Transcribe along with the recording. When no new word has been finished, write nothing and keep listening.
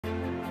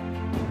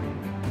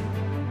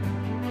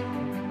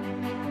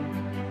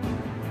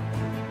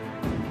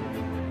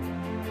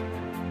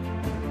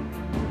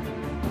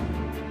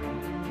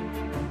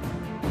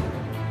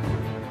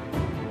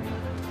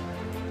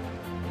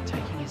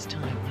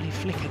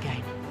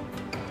again.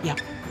 Yep.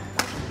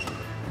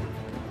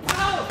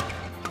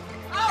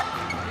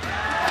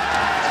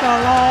 So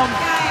long,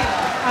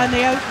 and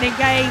the opening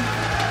game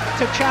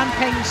to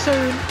Peng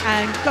soon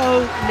and Go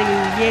Liu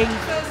Ying.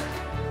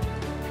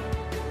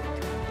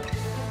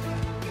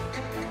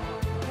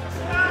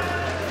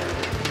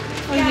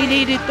 Only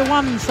needed the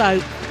one, so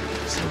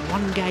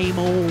one game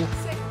all.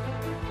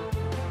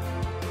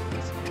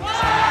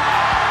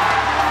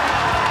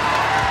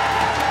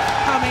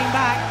 Coming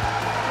back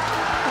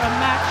from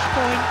match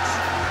point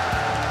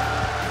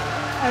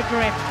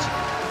adrift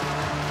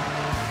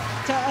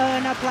to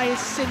earn a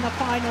place in the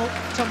final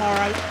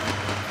tomorrow.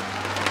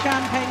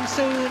 Peng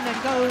soon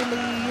and Go Liu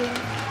Ying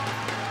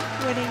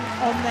winning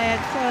on their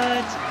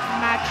third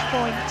match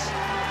point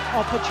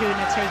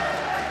opportunity.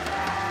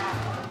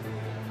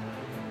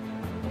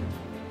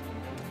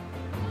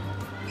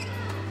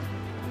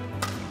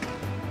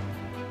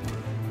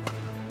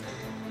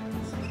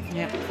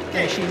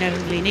 Yeah, she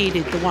only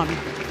needed the one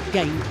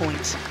game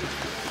point.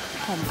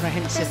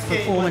 Comprehensive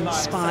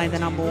performance by the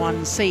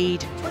 #1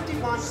 seed,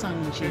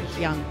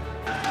 Hyun.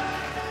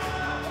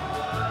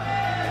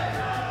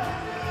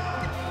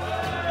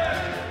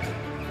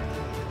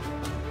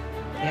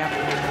 Yep.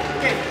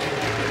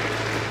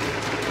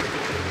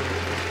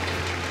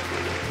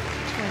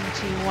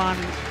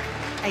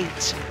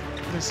 21-8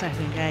 the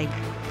second game.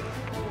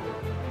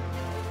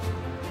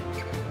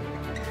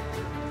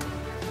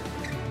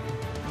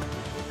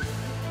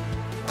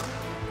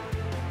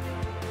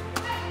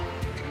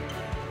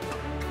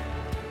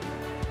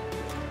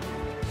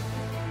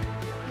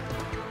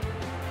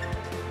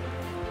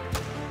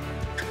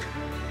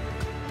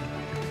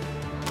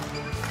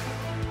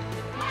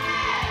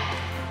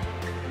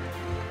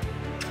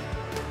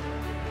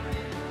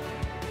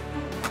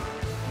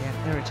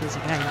 There it is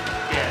again.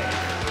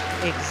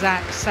 Yeah.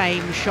 Exact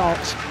same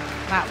shot.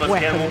 That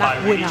weapon,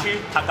 that winner.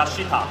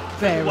 Takeshita.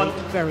 Very,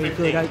 very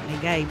good opening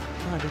game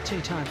by the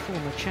two-time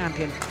former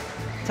champion,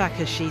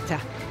 Takeshita.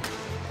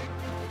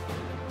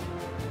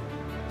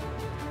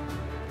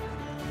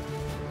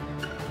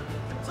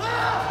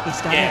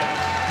 He's done it.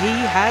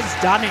 He has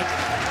done it.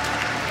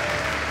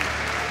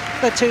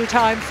 The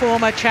two-time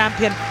former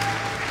champion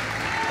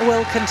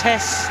will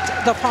contest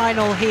the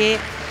final here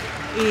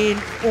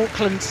in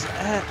Auckland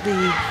at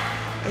the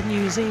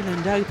New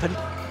Zealand Open.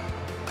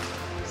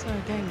 So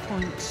game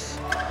point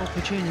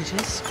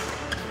opportunities.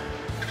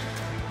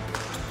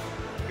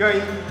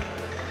 Going.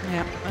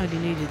 Yeah, only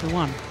needed the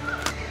one.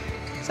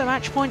 So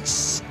match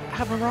points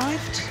have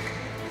arrived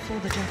for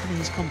the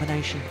Japanese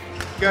combination.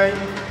 Going.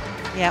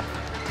 Yep,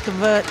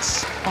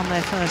 converts on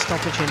their first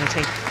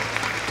opportunity.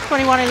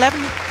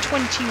 21-11,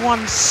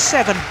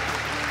 21-7,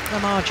 the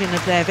margin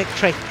of their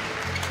victory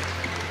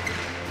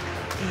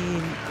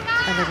in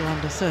a little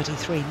under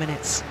 33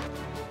 minutes.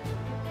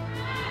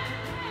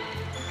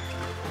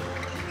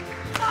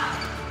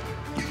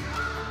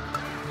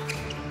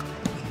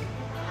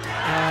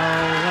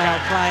 Well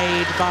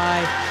played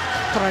by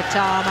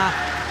Pratama.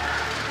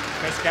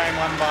 First game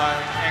won by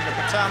Angga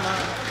Pratama,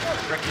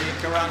 Rcky,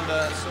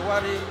 Karanda,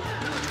 Suwardi,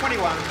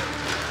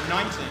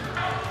 21-19.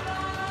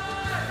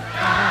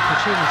 An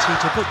opportunity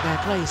to book their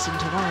place in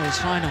tomorrow's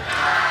final.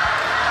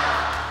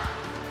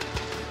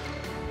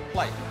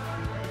 Play.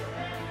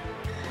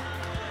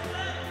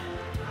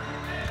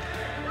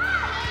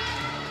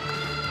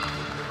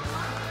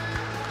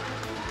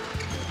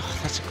 Oh,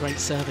 that's a great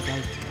serve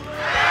again.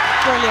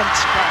 Brilliant,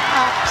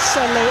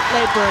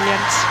 absolutely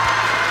brilliant.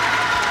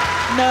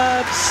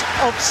 Nerves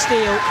of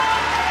steel.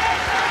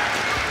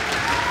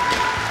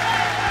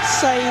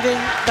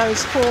 Saving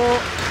those 4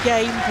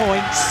 game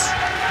points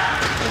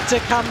to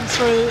come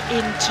through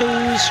in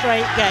 2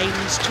 straight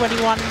games,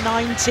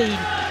 21-19,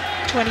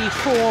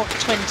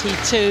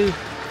 24-22,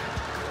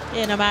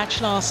 in a match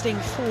lasting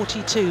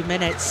 42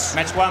 minutes.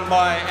 Match won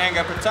by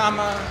Angga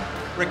Pratama,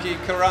 Rcky,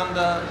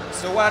 Karanda,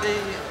 Suwardi,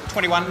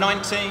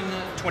 21-19,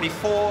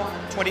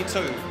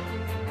 24-22.